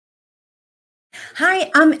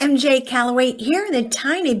Hi, I'm MJ Callaway here in the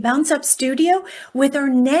tiny Bounce Up studio with our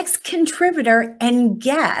next contributor and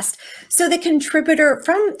guest. So the contributor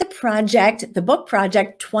from the book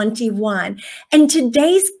project 21. And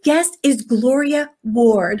today's guest is Gloria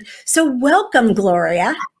Ward. So welcome,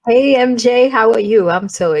 Gloria. Hey MJ, how are you? I'm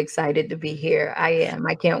so excited to be here. I am.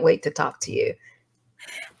 I can't wait to talk to you.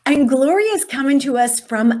 And Gloria is coming to us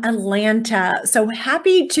from Atlanta. So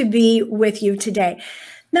happy to be with you today.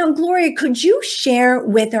 Now, Gloria, could you share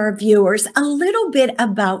with our viewers a little bit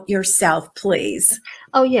about yourself, please?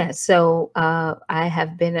 Oh, yeah. So I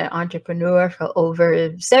have been an entrepreneur for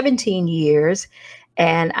over 17 years.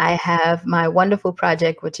 And I have my wonderful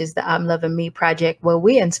project, which is the I'm Loving Me project, where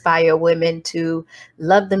we inspire women to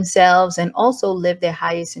love themselves and also live their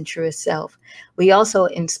highest and truest self. We also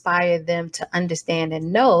inspire them to understand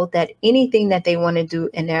and know that anything that they want to do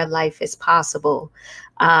in their life is possible.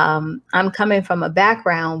 I'm coming from a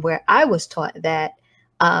background where I was taught that.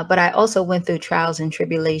 But I also went through trials and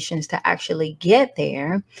tribulations to actually get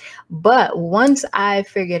there. But once I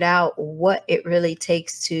figured out what it really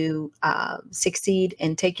takes to succeed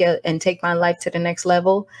and take my life to the next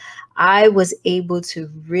level, I was able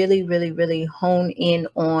to really hone in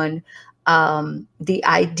on the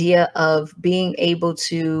idea of being able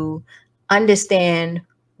to understand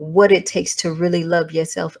what it takes to really love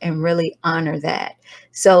yourself and really honor that.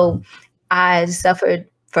 So I suffered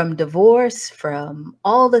from divorce, from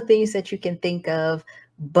all the things that you can think of,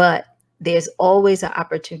 but there's always an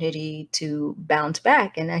opportunity to bounce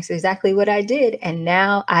back. And that's exactly what I did. And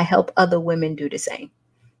now I help other women do the same.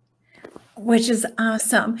 Which is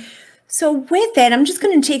awesome. So with it, I'm just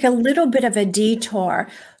going to take a little bit of a detour.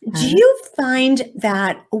 Do you find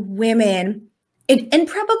that women, and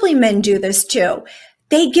probably men do this too,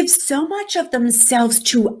 they give so much of themselves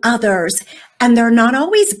to others, and they're not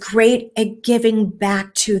always great at giving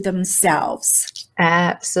back to themselves?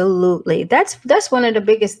 Absolutely. That's one of the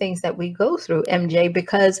biggest things that we go through, MJ,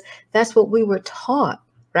 because that's what we were taught,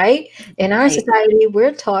 right? In our society,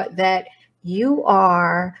 we're taught that you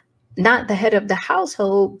are not the head of the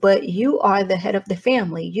household, but you are the head of the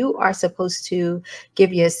family. You are supposed to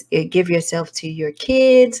give yourself to your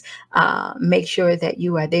kids, make sure that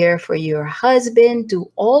you are there for your husband, do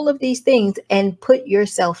all of these things and put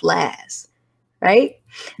yourself last, right?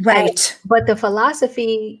 Right. But the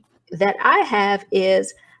philosophy that I have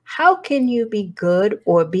is, how can you be good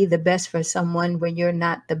or be the best for someone when you're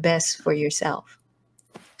not the best for yourself?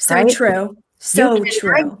 So right? true. So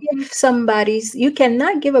true. You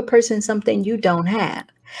cannot give a person something you don't have.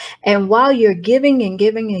 And while you're giving and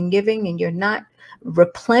giving and giving and you're not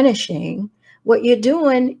replenishing, what you're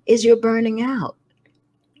doing is you're burning out,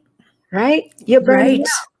 right? You're burning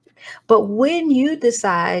out. But when you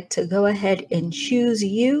decide to go ahead and choose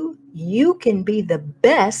you, you can be the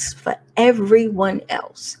best for everyone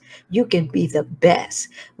else. You can be the best.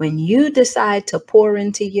 When you decide to pour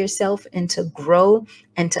into yourself and to grow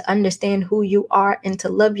and to understand who you are and to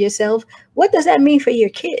love yourself, what does that mean for your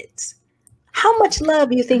kids? How much love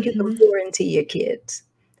do you think you can pour into your kids?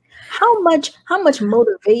 How much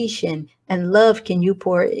motivation and love can you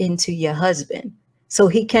pour into your husband so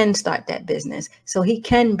he can start that business, so he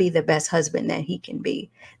can be the best husband that he can be?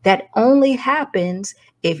 That only happens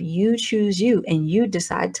if you choose you and you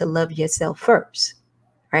decide to love yourself first,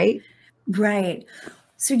 right? Right.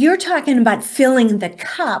 So you're talking about filling the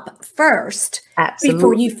cup first. Absolutely.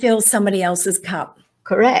 Before you fill somebody else's cup.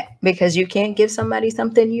 Correct. Because you can't give somebody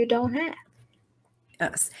something you don't have.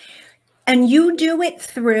 Yes. And you do it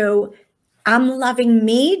through I'm Loving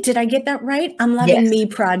Me. Did I get that right? I'm Loving Me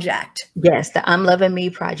project. Yes, the I'm Loving Me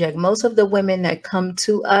project. Most of the women that come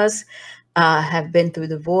to us have been through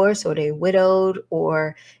divorce, or they're widowed,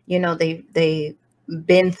 or, you know, they've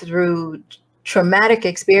been through traumatic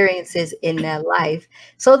experiences in their life.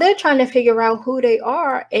 So they're trying to figure out who they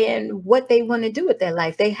are and what they want to do with their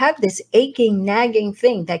life. They have this aching, nagging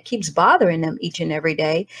thing that keeps bothering them each and every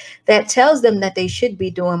day, that tells them that they should be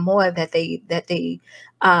doing more, that they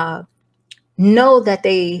know that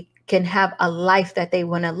they can have a life that they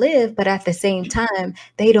want to live, but at the same time,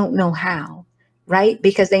 they don't know how, right?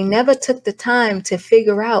 Because they never took the time to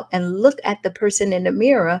figure out and look at the person in the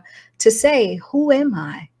mirror to say, who am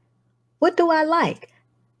I? What do I like?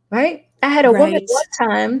 Right? I had a woman one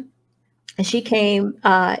time, and she came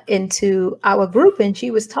into our group and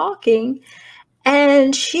she was talking,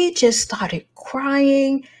 and she just started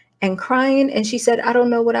crying and crying. And she said, I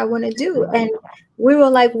don't know what I want to do. And we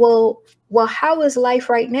were like, well, how is life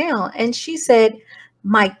right now? And she said,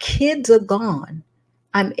 my kids are gone.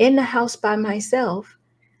 I'm in the house by myself.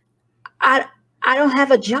 I don't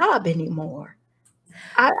have a job anymore.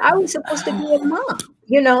 I was supposed to be a mom.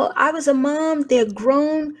 You know, I was a mom, they're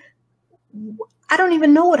grown. I don't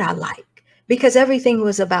even know what I like because everything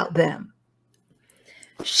was about them.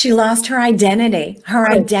 She lost her identity.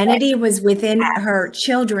 Her identity was within her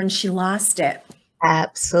children. She lost it.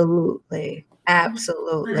 Absolutely.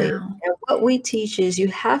 Absolutely. Wow. And what we teach is you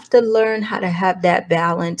have to learn how to have that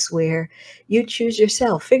balance where you choose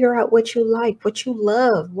yourself, figure out what you like, what you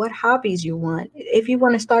love, what hobbies you want, if you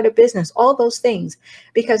want to start a business, all those things,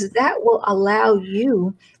 because that will allow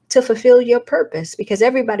you to fulfill your purpose because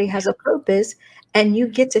everybody has a purpose and you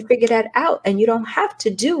get to figure that out and you don't have to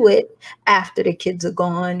do it after the kids are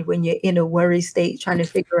gone when you're in a worry state trying to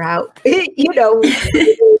figure out, you know,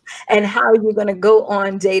 and how you're going to go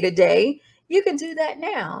on day to day. You can do that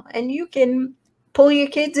now and you can pull your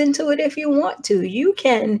kids into it if you want to. You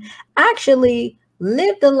can actually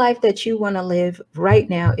live the life that you want to live right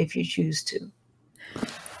now if you choose to.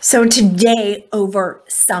 So today over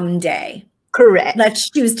someday. Correct. Let's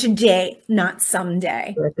choose today, not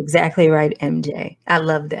someday. That's exactly right, MJ. I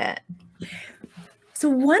love that. So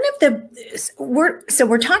we're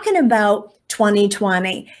talking about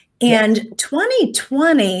 2020 and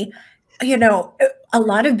 2020, you know, a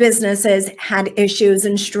lot of businesses had issues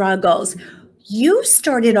and struggles. You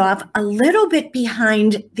started off a little bit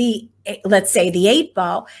behind the, let's say, the 8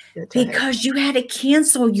 ball because you had to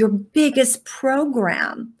cancel your biggest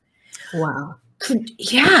program. Wow.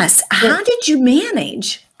 Yes. How did you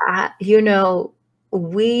manage? You know,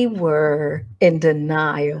 we were in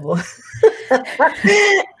denial.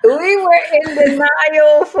 We were in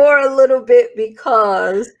denial for a little bit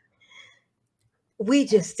because we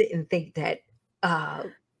just didn't think that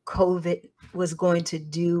COVID was going to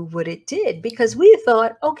do what it did because we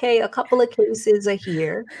thought, okay, a couple of cases are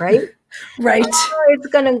here, right? Right. Oh, it's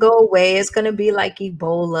going to go away. It's going to be like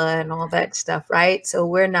Ebola and all that stuff, right? So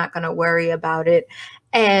we're not going to worry about it.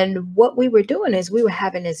 And what we were doing is we were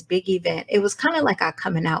having this big event. It was kind of like our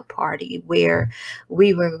coming out party where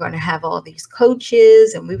we were going to have all these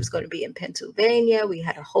coaches and we was going to be in Pennsylvania. We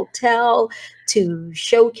had a hotel to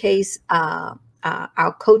showcase our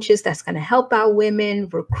coaches that's going to help our women,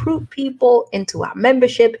 recruit people into our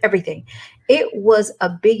membership, everything. It was a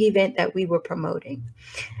big event that we were promoting.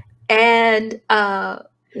 And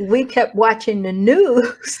we kept watching the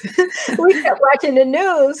news. We kept watching the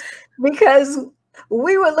news because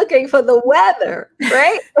we were looking for the weather,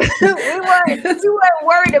 right? we weren't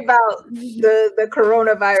worried about the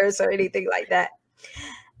coronavirus or anything like that.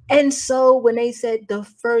 And so when they said the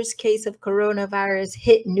first case of coronavirus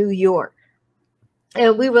hit New York,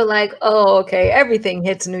 and we were like, oh, okay, everything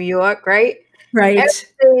hits New York, right? Right.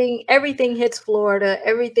 Everything hits Florida,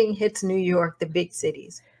 everything hits New York, the big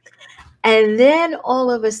cities. And then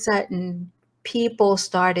all of a sudden, people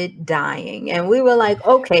started dying. And we were like,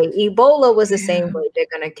 okay, Ebola was the same way, they're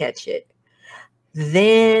going to catch it.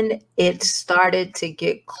 Then it started to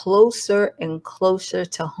get closer and closer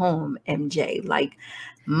to home, MJ. Like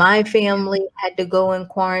my family had to go in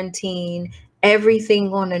quarantine.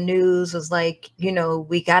 Everything on the news was like, you know,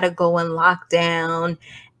 we got to go in lockdown.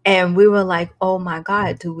 And we were like, oh my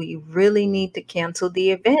God, do we really need to cancel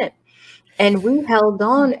the event? And we held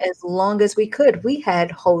on as long as we could. We had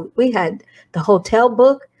the hotel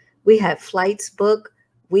book, we had flights booked,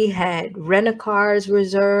 we had rent-a-cars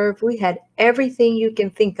reserved, we had everything you can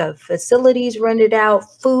think of, facilities rented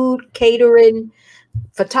out, food, catering,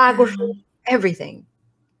 photography, everything.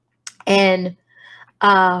 And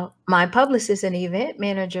my publicist and event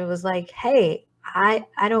manager was like, hey, I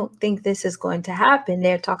don't think this is going to happen.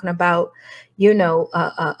 They're talking about, you know,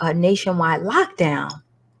 a nationwide lockdown.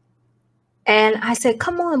 And I said,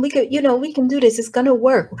 come on, we can do this. It's going to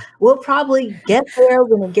work. We'll probably get there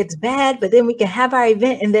when it gets bad, but then we can have our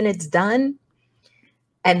event and then it's done.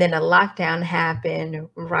 And then a lockdown happened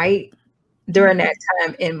right during that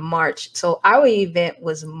time in March. So our event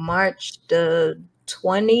was March the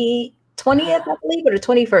 20th, I believe, or the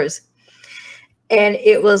 21st. And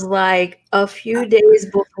it was like a few days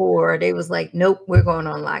before they was like, nope, we're going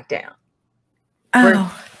on lockdown.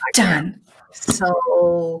 Oh, done.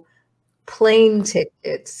 So plane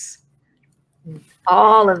tickets,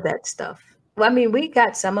 all of that stuff. Well, I mean, we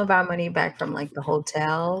got some of our money back from like the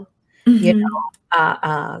hotel, you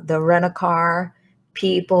know, the rent-a-car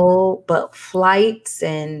people, but flights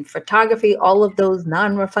and photography, all of those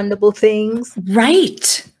non-refundable things.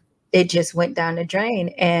 Right. It just went down the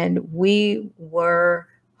drain. And we were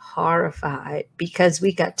horrified because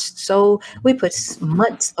we put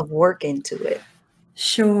months of work into it.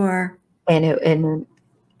 Sure. And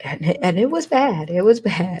it was bad. It was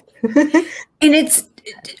bad. And it's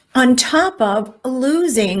on top of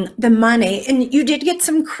losing the money. And you did get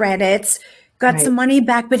some credits. got some money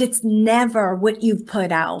back, but it's never what you've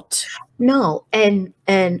put out. No. And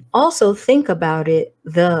also think about it,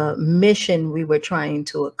 the mission we were trying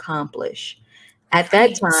to accomplish. At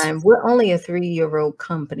that time, we're only a 3-year-old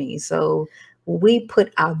company. So we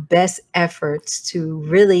put our best efforts to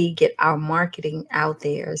really get our marketing out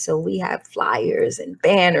there. So we have flyers and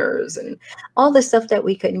banners and all the stuff that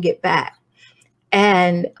we couldn't get back.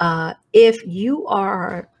 And if you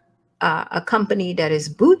are a company that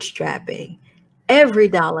is bootstrapping, every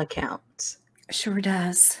dollar counts. Sure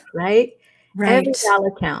does. Right? Right. Every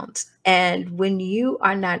dollar counts. And when you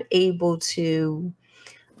are not able to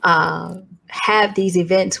have these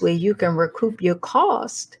events where you can recoup your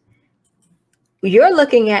cost, you're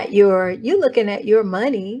looking at your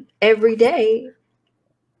money every day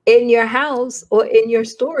in your house or in your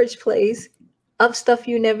storage place of stuff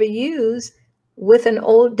you never use with an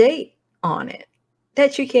old date on it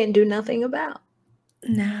that you can't do nothing about.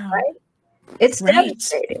 No. Right? It's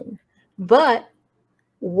devastating. But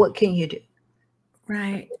what can you do?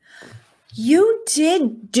 Right. You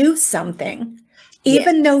did do something.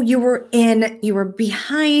 Even though you were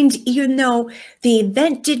behind, even though the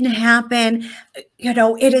event didn't happen,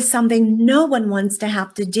 it is something no one wants to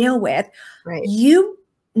have to deal with. Right. You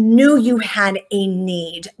knew you had a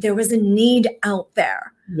need. There was a need out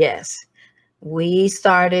there. Yes. We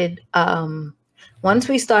started, once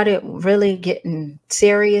we started really getting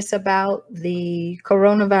serious about the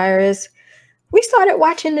coronavirus, we started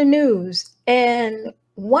watching the news. And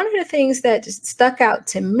one of the things that stuck out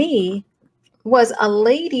to me was a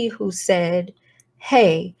lady who said,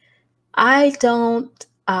 hey, I don't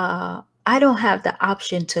have the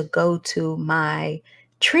option to go to my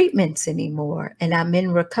treatments anymore, and I'm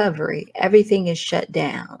in recovery. Everything is shut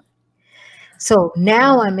down. So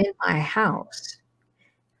now I'm in my house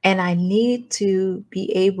and I need to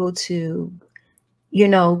be able to,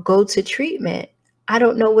 go to treatment. I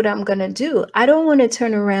don't know what I'm going to do. I don't want to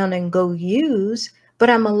turn around and go use,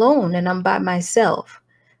 but I'm alone and I'm by myself.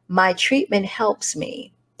 My treatment helps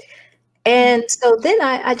me. And so then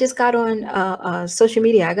I just got on social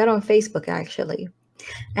media. I got on Facebook, actually.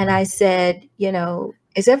 And I said,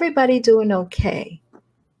 is everybody doing okay?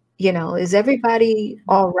 Is everybody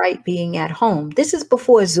all right being at home? This is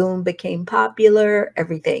before Zoom became popular,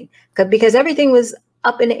 everything. Because everything was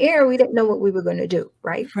up in the air. We didn't know what we were going to do,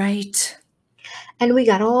 right? Right. And we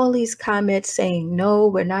got all these comments saying, no,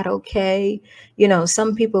 we're not okay.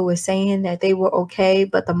 Some people were saying that they were okay,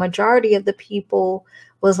 but the majority of the people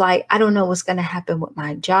was like, I don't know what's going to happen with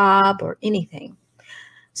my job or anything.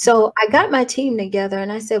 So I got my team together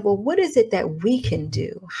and I said, well, what is it that we can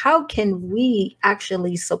do? How can we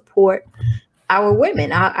actually support our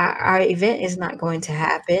women? Our event is not going to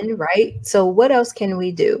happen, right? So what else can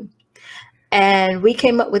we do? And we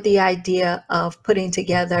came up with the idea of putting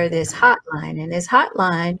together this hotline. And this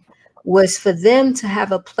hotline was for them to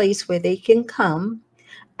have a place where they can come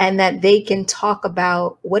and that they can talk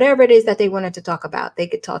about whatever it is that they wanted to talk about. They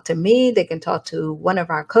could talk to me, they can talk to one of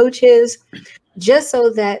our coaches, just so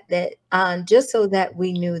that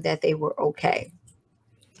we knew that they were okay.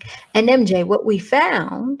 And MJ, what we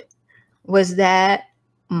found was that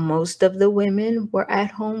most of the women were at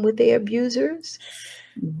home with their abusers.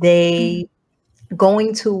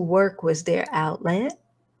 Going to work was their outlet,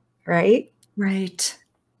 right? Right.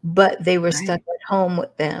 But they were stuck at home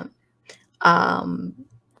with them.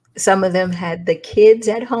 Some of them had the kids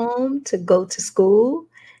at home to go to school,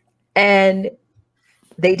 and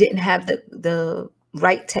they didn't have the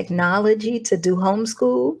right technology to do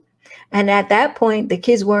homeschool. And at that point, the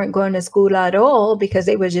kids weren't going to school at all because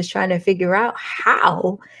they were just trying to figure out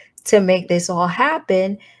how to make this all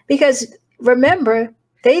happen. Because remember,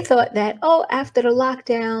 they thought that, after the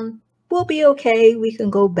lockdown, we'll be okay. We can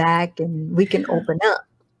go back and we can open up.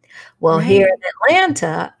 Well, here in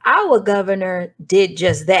Atlanta, our governor did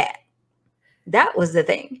just that. That was the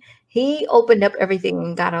thing. He opened up everything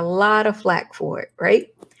and got a lot of flack for it, right?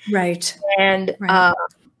 Right. And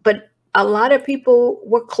but a lot of people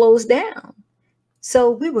were closed down. So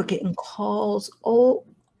we were getting calls.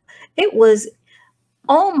 It was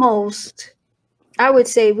almost, I would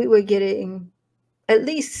say we were getting at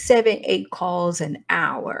least 7-8 calls an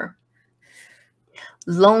hour.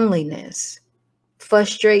 Loneliness,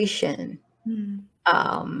 frustration,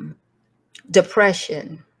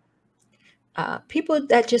 depression, people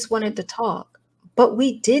that just wanted to talk. But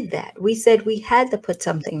we did that. We said we had to put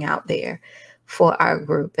something out there for our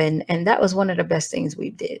group. And that was one of the best things we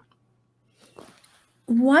did.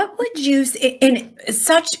 What would you say, and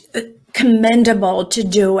such commendable to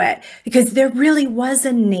do it, because there really was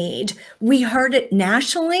a need. We heard it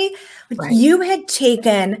nationally. You had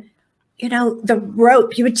taken, the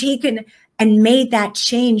rope, you had taken and made that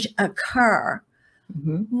change occur.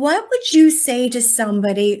 What would you say to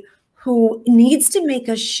somebody who needs to make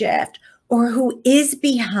a shift or who is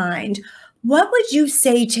behind? What would you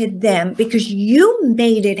say to them? Because you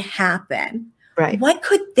made it happen. Right. What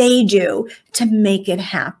could they do to make it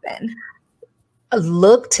happen?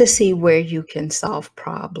 Look to see where you can solve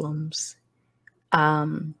problems.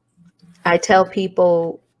 I tell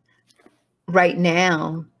people right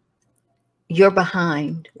now, you're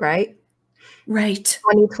behind, right? Right.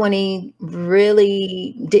 2020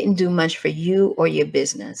 really didn't do much for you or your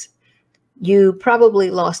business. You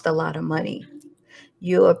probably lost a lot of money.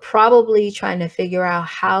 You're probably trying to figure out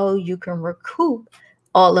how you can recoup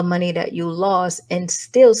all the money that you lost and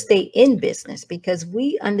still stay in business, because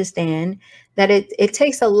we understand that it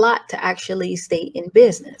takes a lot to actually stay in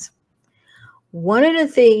business. One of the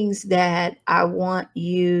things that I want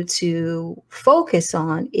you to focus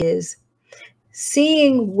on is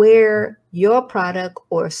seeing where your product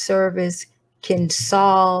or service can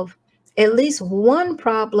solve at least one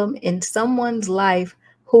problem in someone's life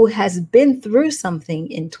who has been through something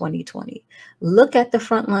in 2020. Look at the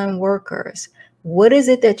frontline workers. What is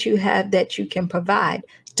it that you have that you can provide?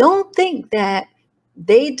 Don't think that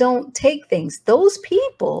they don't take things. Those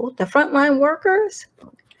people, the frontline workers,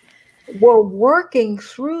 were working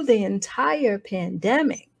through the entire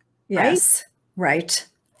pandemic. Yes. Right.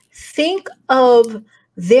 Think of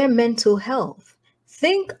their mental health.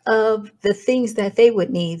 Think of the things that they would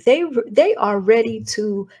need. They are ready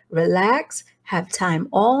to relax, have time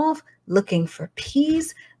off, looking for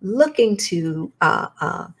peace, looking to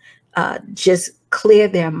just clear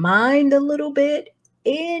their mind a little bit.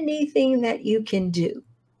 Anything that you can do,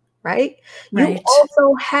 right? You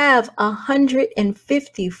also have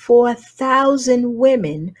 154,000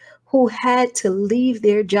 women who had to leave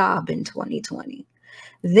their job in 2020.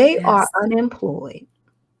 They are unemployed.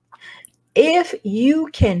 If you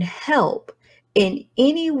can help in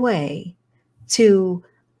any way to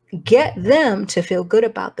get them to feel good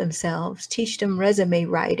about themselves, teach them resume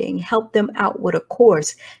writing, help them out with a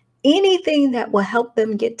course, anything that will help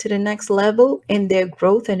them get to the next level in their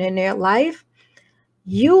growth and in their life,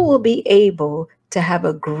 you will be able to have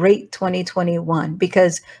a great 2021.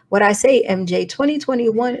 Because what I say, MJ,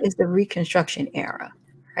 2021 is the reconstruction era,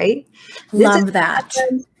 right? Love that.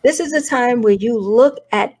 This is a time where you look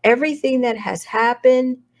at everything that has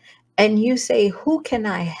happened and you say, who can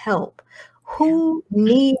I help? Who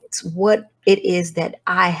needs what it is that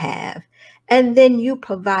I have? And then you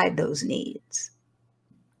provide those needs.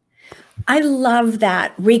 I love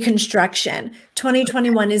that. Reconstruction.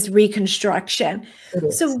 2021 is reconstruction.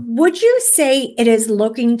 So would you say it is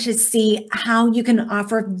looking to see how you can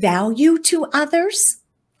offer value to others?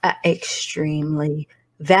 Extremely.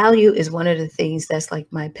 Value is one of the things that's like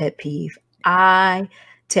my pet peeve. I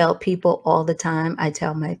tell people all the time, I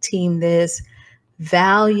tell my team this,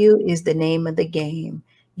 value is the name of the game.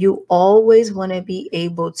 You always want to be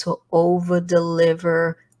able to over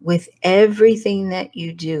deliver with everything that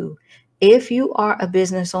you do. If you are a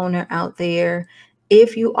business owner out there,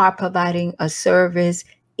 if you are providing a service,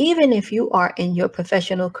 even if you are in your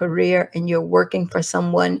professional career and you're working for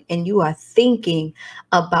someone and you are thinking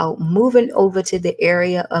about moving over to the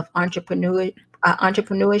area of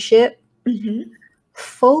entrepreneurship,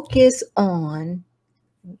 focus on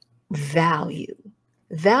value.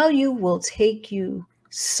 Value will take you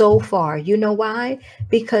so far. You know why?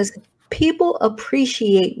 Because people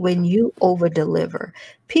appreciate when you over deliver.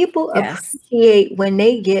 People appreciate when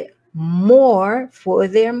they get more for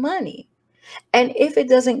their money. And if it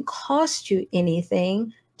doesn't cost you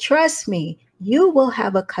anything, trust me, you will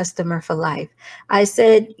have a customer for life. I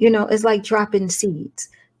said, it's like dropping seeds.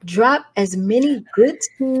 Drop as many good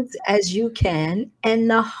seeds as you can, and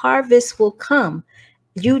the harvest will come.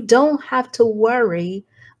 You don't have to worry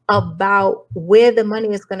about where the money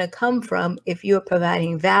is going to come from if you're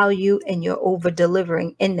providing value and you're over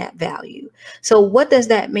delivering in that value. So what does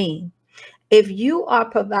that mean? If you are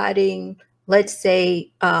providing, let's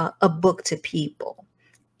say, a book to people,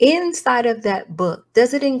 inside of that book,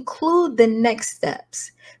 does it include the next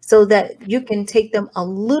steps so that you can take them a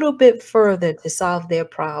little bit further to solve their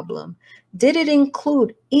problem? Did it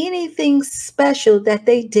include anything special that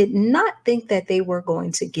they did not think that they were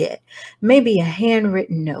going to get? Maybe a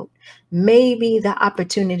handwritten note, maybe the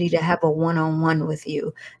opportunity to have a one-on-one with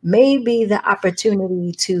you, maybe the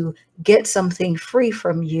opportunity to get something free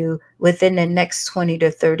from you within the next 20 to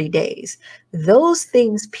 30 days. Those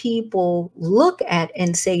things people look at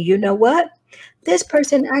and say, you know what? This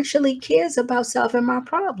person actually cares about solving my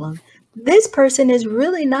problem. This person is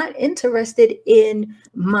really not interested in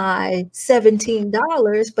my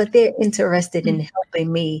 $17, but they're interested in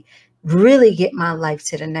helping me really get my life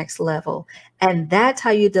to the next level. And that's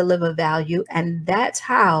how you deliver value. And that's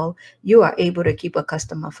how you are able to keep a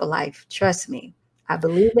customer for life. Trust me, I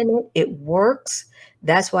believe in it. It works.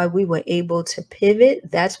 That's why we were able to pivot.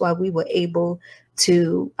 That's why we were able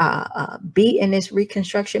to be in this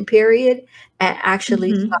reconstruction period and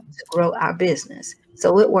actually start to grow our business.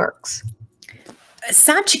 So it works.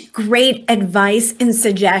 Such great advice and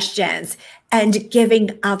suggestions, and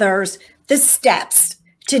giving others the steps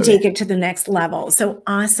to take it to the next level. So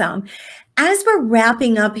awesome. As we're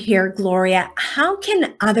wrapping up here, Gloria, how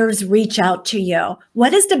can others reach out to you?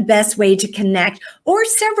 What is the best way to connect, or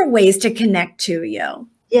several ways to connect to you?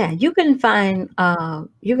 Yeah, you can find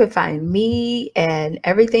me and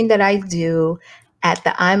everything that I do at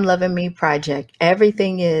the I'm Loving Me Project.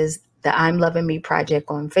 Everything is the I'm Loving Me Project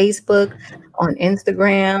on Facebook, on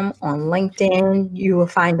Instagram, on LinkedIn. You will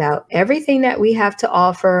find out everything that we have to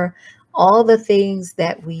offer, all the things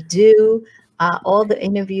that we do, all the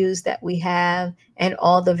interviews that we have, and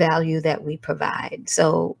all the value that we provide.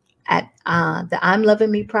 So at the I'm Loving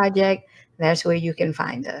Me Project, that's where you can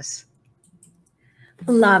find us.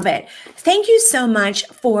 Love it. Thank you so much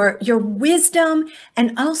for your wisdom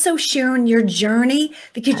and also sharing your journey,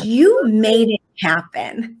 because you made it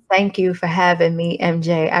happen. Thank you for having me,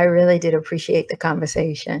 MJ. I really did appreciate the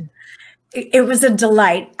conversation. It was a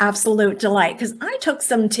delight, absolute delight, because I took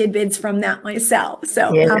some tidbits from that myself.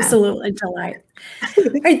 So absolutely delight. All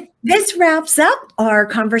right, this wraps up our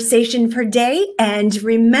conversation for today. And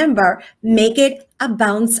remember, make it a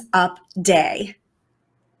bounce up day.